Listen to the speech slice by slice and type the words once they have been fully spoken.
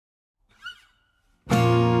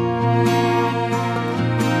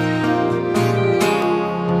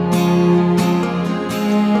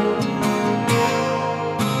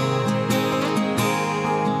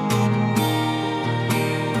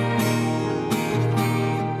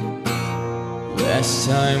Last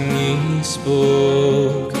time we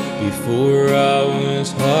spoke, before I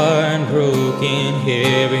was heartbroken,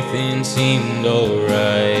 everything seemed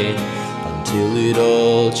alright, until it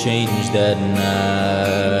all changed that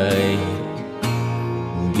night.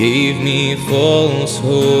 Gave me false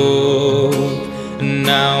hope, and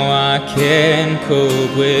now I can't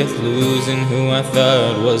cope with losing who I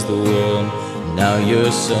thought was the one. Now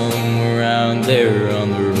you're somewhere out there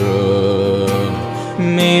on the road.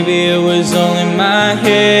 Maybe it was only my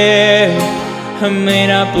head, I made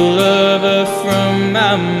up a lover from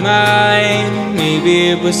my mind. Maybe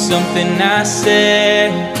it was something I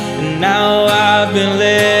said, and now I've been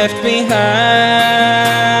left behind.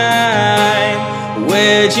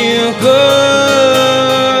 Where'd you go?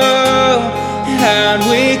 How'd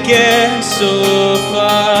we get so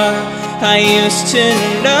far? I used to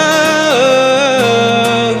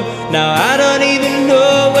know. Now I don't even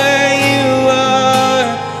know where you are.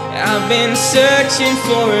 I've been searching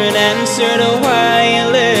for an answer to why you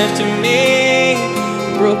left me.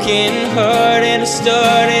 Broken hearted, I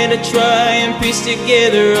started to try and piece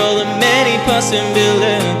together all the many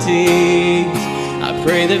possibilities. I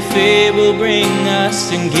pray that fate will bring us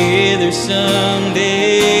together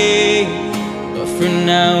someday, but for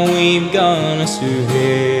now we've gone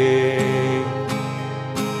astray.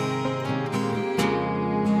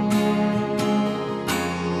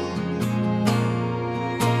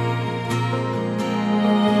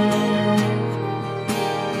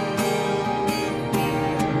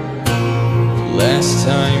 Last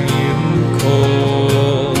time you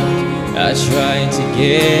called, I tried to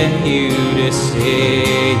get you to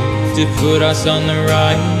stay, to put us on the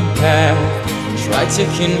right path. Tried to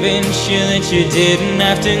convince you that you didn't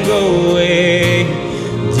have to go away.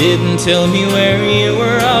 Didn't tell me where you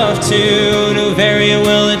were off to. Knew very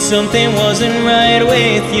well that something wasn't right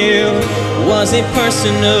with you. Was it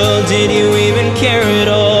personal? Did you even care at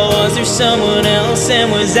all? Was there someone else,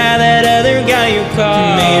 and was I that other guy you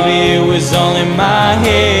called? Maybe it was all in my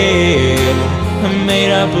head, I made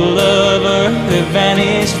up a lover that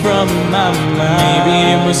vanished from my mind.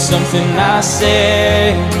 Maybe it was something I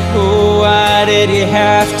said. Oh, why did you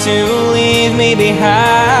have to leave me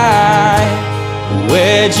behind?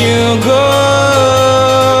 Where'd you go?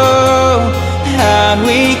 How'd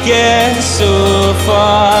we get so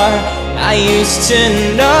far? I used to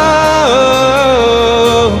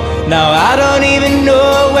know. Now I don't even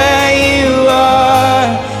know where you are.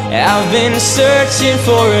 I've been searching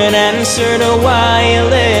for an answer to why you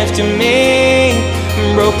left me.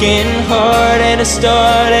 Broken hearted, I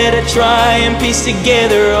started to try and piece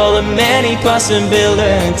together all the many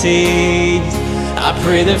possibilities. I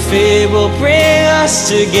pray that fate will bring us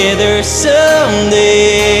together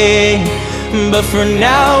someday, but for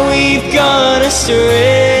now we've gone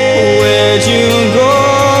astray. Where'd you go?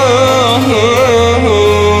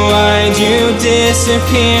 Why'd you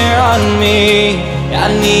disappear on me? I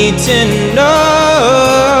need to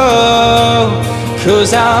know,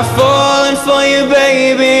 'cause I've fallen for you,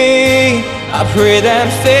 baby. I pray that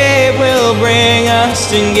fate will bring us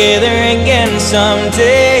together again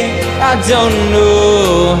someday. I don't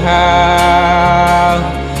know how,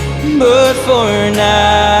 but for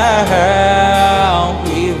now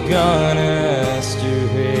we've gone astray.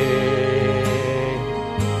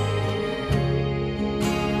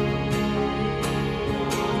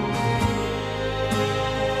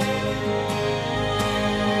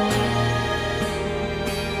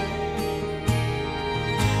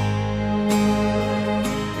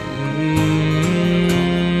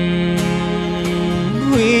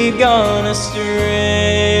 We've gone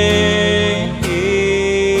astray,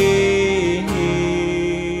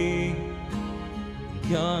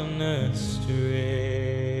 gone astray.